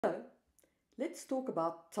So, let's talk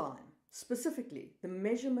about time, specifically the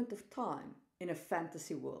measurement of time in a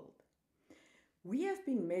fantasy world. We have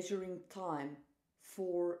been measuring time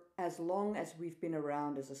for as long as we've been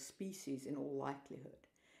around as a species in all likelihood.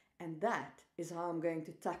 And that is how I'm going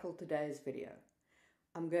to tackle today's video.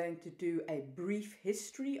 I'm going to do a brief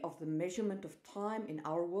history of the measurement of time in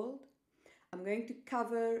our world. I'm going to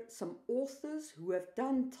cover some authors who have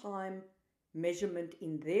done time measurement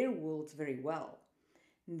in their worlds very well.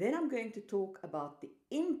 And then I'm going to talk about the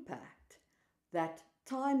impact that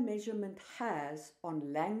time measurement has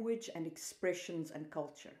on language and expressions and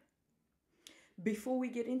culture. Before we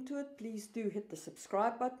get into it, please do hit the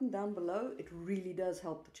subscribe button down below. It really does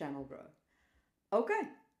help the channel grow. Okay,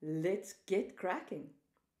 let's get cracking.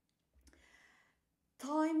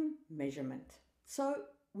 Time measurement. So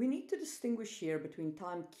we need to distinguish here between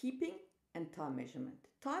timekeeping and time measurement.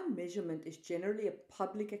 Time measurement is generally a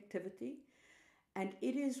public activity, and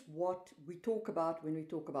it is what we talk about when we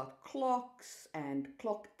talk about clocks and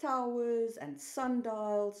clock towers and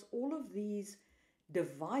sundials. All of these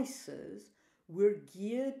devices were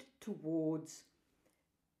geared towards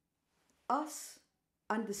us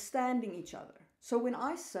understanding each other. So when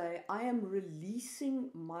I say I am releasing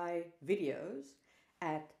my videos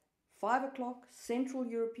at 5 o'clock Central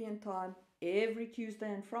European time every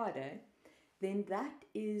Tuesday and Friday, then that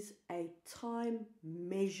is a time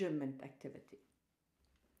measurement activity.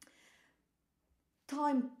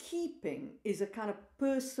 Timekeeping is a kind of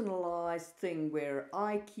personalized thing where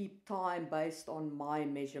I keep time based on my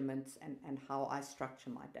measurements and how I structure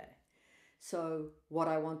my day. So what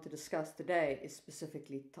I want to discuss today is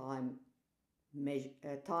specifically time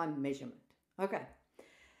measurement. Okay.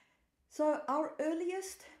 So our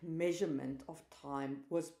earliest measurement of time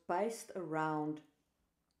was based around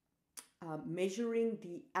measuring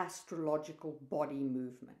the astrological body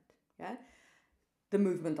movement, yeah? The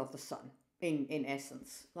movement of the sun. In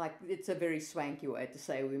essence, like it's a very swanky way to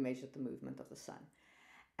say we measured the movement of the sun.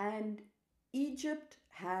 And Egypt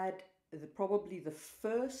had probably the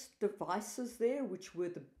first devices there, which were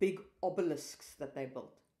the big obelisks that they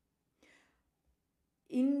built.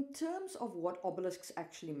 In terms of what obelisks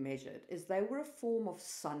actually measured, is they were a form of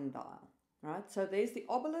sundial, right? So there's the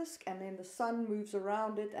obelisk and then the sun moves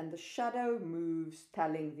around it and the shadow moves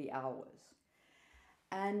telling the hours.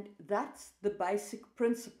 And that's the basic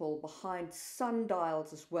principle behind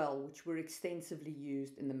sundials as well, which were extensively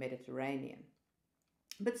used in the Mediterranean.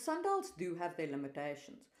 But sundials do have their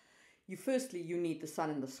limitations. Firstly, you need the sun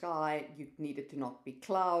in the sky, you need it to not be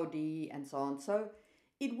cloudy and so on. So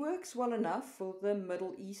it works well enough for the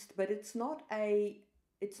Middle East, but it's not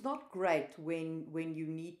great when you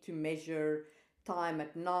need to measure time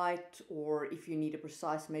at night, or if you need a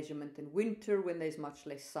precise measurement in winter when there's much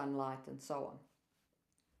less sunlight and so on.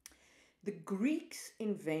 The Greeks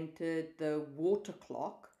invented the water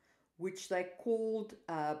clock, which they called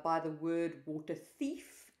by the word water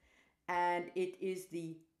thief, and it is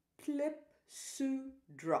the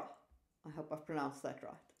clepsydra. I hope I've pronounced that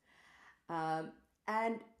right.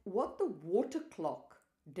 And what the water clock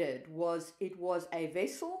did was it was a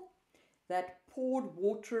vessel that poured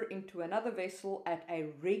water into another vessel at a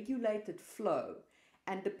regulated flow,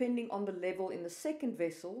 and depending on the level in the second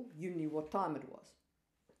vessel, you knew what time it was.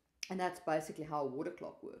 And that's basically how a water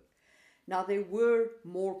clock worked. Now, there were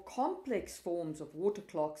more complex forms of water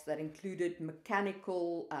clocks that included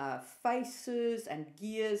mechanical faces and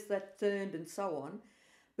gears that turned and so on,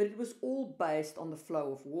 but it was all based on the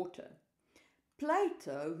flow of water.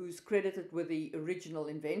 Plato, who's credited with the original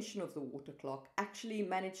invention of the water clock, actually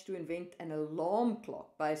managed to invent an alarm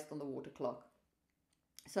clock based on the water clock.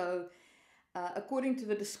 So, according to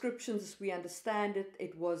the descriptions as we understand it,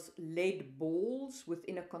 it was lead balls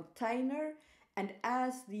within a container, and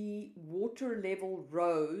as the water level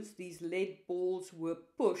rose, these lead balls were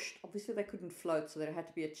pushed. Obviously they couldn't float, so there had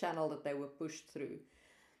to be a channel that they were pushed through.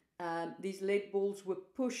 These lead balls were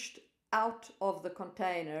pushed out of the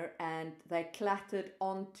container and they clattered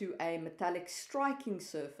onto a metallic striking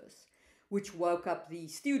surface, which woke up the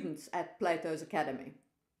students at Plato's Academy.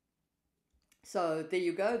 So there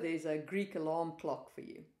you go, there's a Greek alarm clock for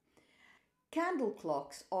you. Candle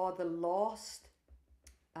clocks are the last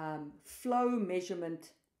flow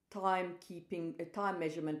measurement, time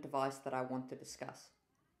measurement device that I want to discuss.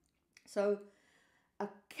 So a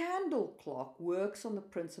candle clock works on the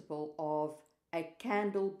principle of a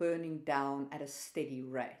candle burning down at a steady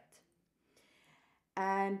rate.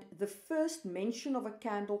 And the first mention of a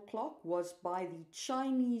candle clock was by the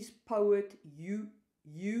Chinese poet Yu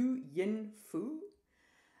Yinfu,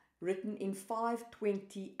 written in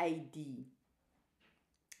 520 AD.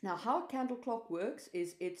 Now, how a candle clock works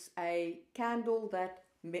is it's a candle that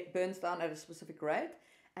burns down at a specific rate,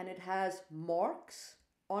 and it has marks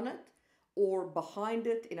on it or behind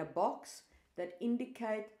it in a box that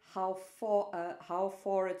indicate how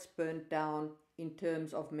far it's burnt down in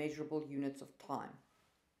terms of measurable units of time.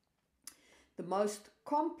 The most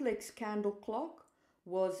complex candle clock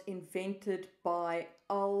was invented by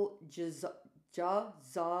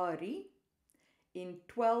Al-Jazari in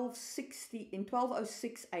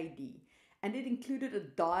 1206 AD, and it included a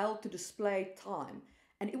dial to display time.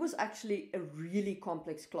 And it was actually a really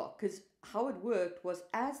complex clock, because how it worked was,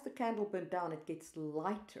 as the candle burnt down, it gets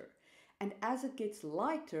lighter. And as it gets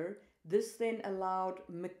lighter, this then allowed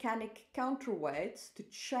mechanic counterweights to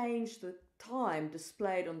change the time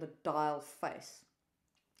displayed on the dial face,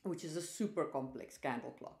 which is a super complex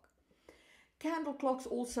candle clock. Candle clocks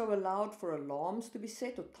also allowed for alarms to be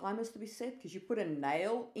set or timers to be set, because you put a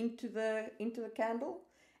nail into the candle,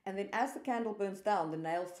 and then as the candle burns down, the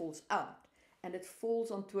nail falls out and it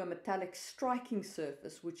falls onto a metallic striking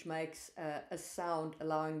surface, which makes a sound,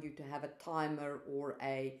 allowing you to have a timer or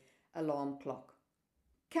a alarm clock.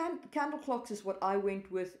 Candle clocks is what I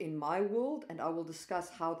went with in my world, and I will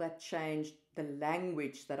discuss how that changed the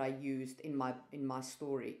language that I used in my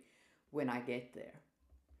story when I get there.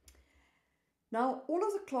 Now, all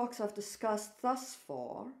of the clocks I've discussed thus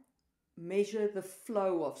far measure the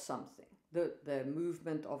flow of something, the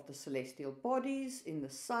movement of the celestial bodies in the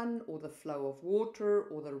sun, or the flow of water,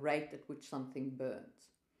 or the rate at which something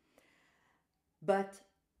burns. But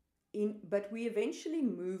we eventually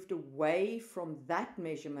moved away from that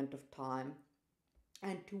measurement of time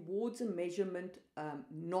and towards a measurement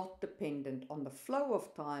not dependent on the flow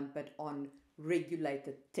of time, but on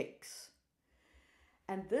regulated ticks.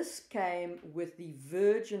 And this came with the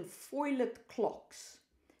Virgin foilet clocks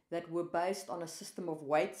that were based on a system of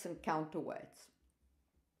weights and counterweights.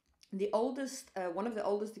 One of the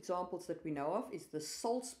oldest examples that we know of is the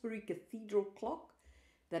Salisbury Cathedral clock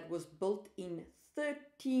that was built in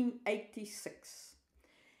 1386.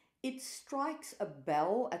 It strikes a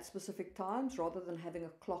bell at specific times rather than having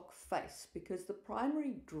a clock face, because the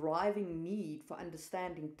primary driving need for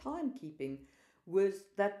understanding timekeeping was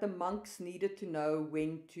that the monks needed to know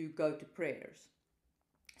when to go to prayers.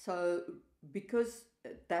 So because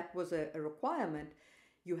that was a requirement,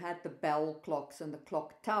 you had the bell clocks and the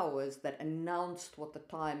clock towers that announced what the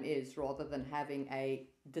time is, rather than having a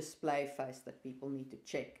display face that people need to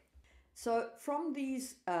check. So from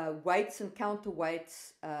these weights and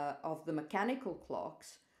counterweights of the mechanical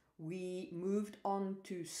clocks, we moved on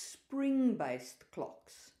to spring-based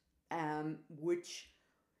clocks, which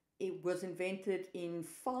it was invented in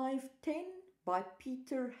 510 by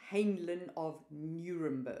Peter Heinlein of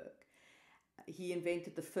Nuremberg. He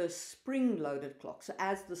invented the first spring-loaded clock. So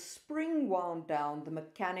as the spring wound down, the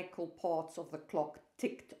mechanical parts of the clock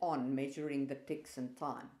ticked on, measuring the ticks and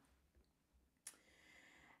time.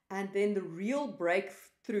 And then the real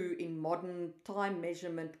breakthrough in modern time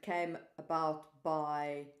measurement came about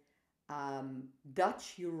by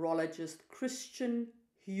Dutch urologist Christian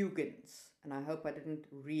Huygens. And I hope I didn't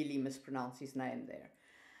really mispronounce his name there.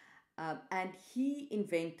 And he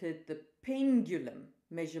invented the pendulum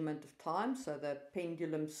measurement of time, so the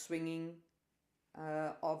pendulum swinging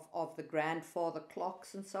of the grandfather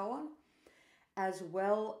clocks and so on, as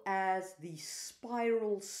well as the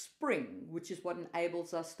spiral spring, which is what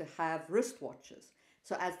enables us to have wristwatches.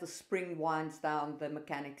 So as the spring winds down, the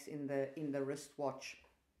mechanics in the wristwatch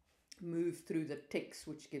move through the ticks,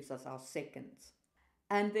 which gives us our seconds.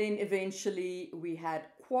 And then eventually we had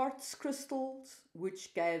quartz crystals,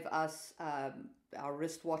 which gave us our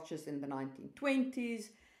wristwatches in the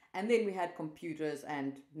 1920s. And then we had computers,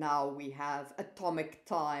 and now we have atomic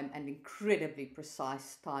time and incredibly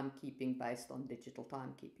precise timekeeping based on digital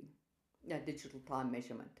time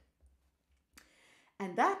measurement.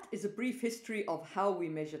 And that is a brief history of how we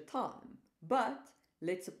measure time. But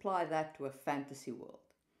let's apply that to a fantasy world.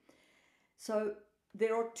 So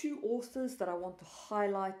there are two authors that I want to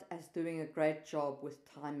highlight as doing a great job with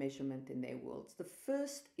time measurement in their worlds. The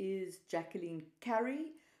first is Jacqueline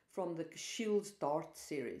Carey from the Schill's Dart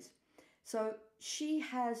series. So she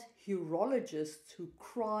has horologists who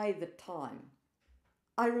cry the time.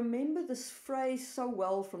 I remember this phrase so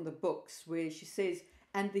well from the books, where she says,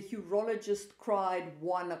 and the horologist cried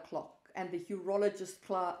 1 o'clock, and the horologist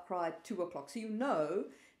cried 2 o'clock. So you know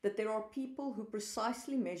that there are people who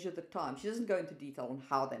precisely measure the time. She doesn't go into detail on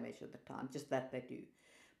how they measure the time, just that they do.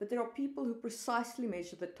 But there are people who precisely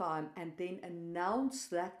measure the time and then announce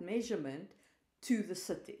that measurement to the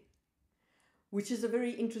city, which is a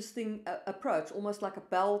very interesting approach, almost like a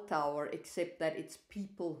bell tower, except that it's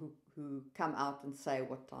people who come out and say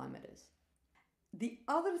what time it is. The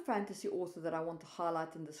other fantasy author that I want to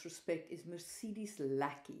highlight in this respect is Mercedes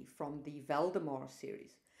Lackey from the Valdemar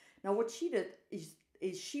series. Now, what she did is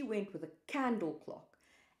she went with a candle clock,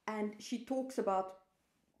 and she talks about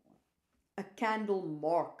a candle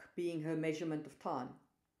mark being her measurement of time,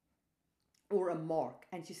 or a mark.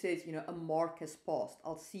 And she says, you know, a mark has passed.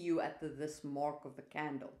 I'll see you at this mark of the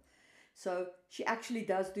candle. So she actually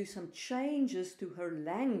does do some changes to her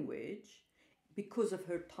language because of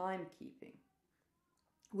her timekeeping,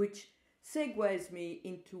 which segues me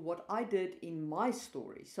into what I did in my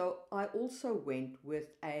story. So I also went with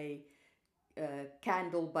a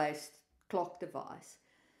candle-based clock device.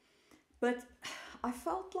 But I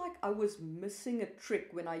felt like I was missing a trick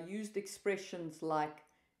when I used expressions like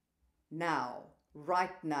now,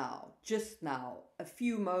 right now, just now, a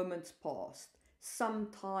few moments past,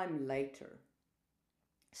 sometime later.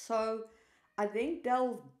 So I then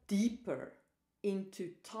delved deeper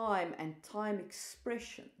into time and time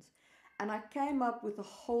expressions, and I came up with a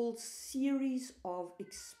whole series of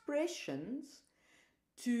expressions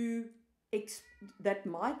that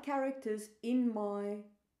my characters in my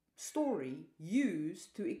story use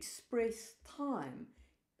to express time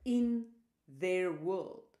in their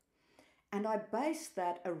world. And I based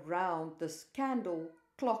that around this candle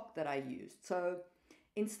clock that I used. So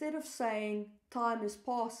instead of saying time is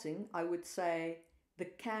passing, I would say the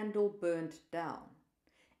candle burned down.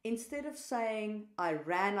 Instead of saying I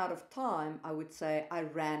ran out of time, I would say I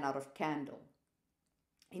ran out of candle.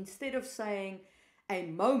 Instead of saying a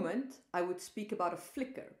moment, I would speak about a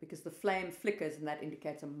flicker, because the flame flickers and that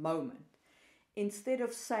indicates a moment. Instead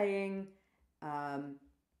of saying I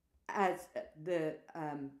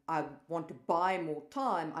want to buy more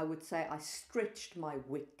time, I would say I stretched my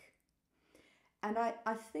wick. And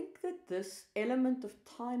I think that this element of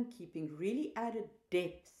timekeeping really added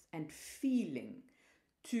depth and feeling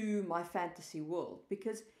to my fantasy world,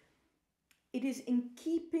 because it is in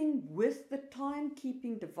keeping with the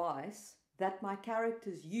timekeeping device that my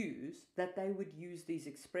characters use that they would use these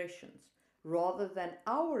expressions, rather than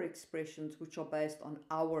our expressions, which are based on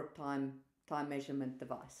our time measurement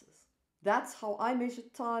devices. That's how I measure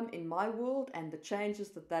time in my world, and the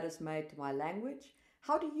changes that has made to my language.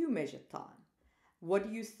 How do you measure time? What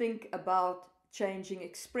do you think about changing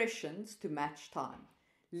expressions to match time?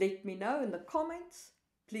 Let me know in the comments.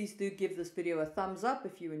 Please do give this video a thumbs up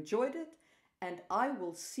if you enjoyed it, and I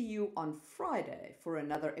will see you on Friday for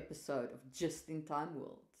another episode of Just in Time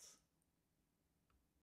World.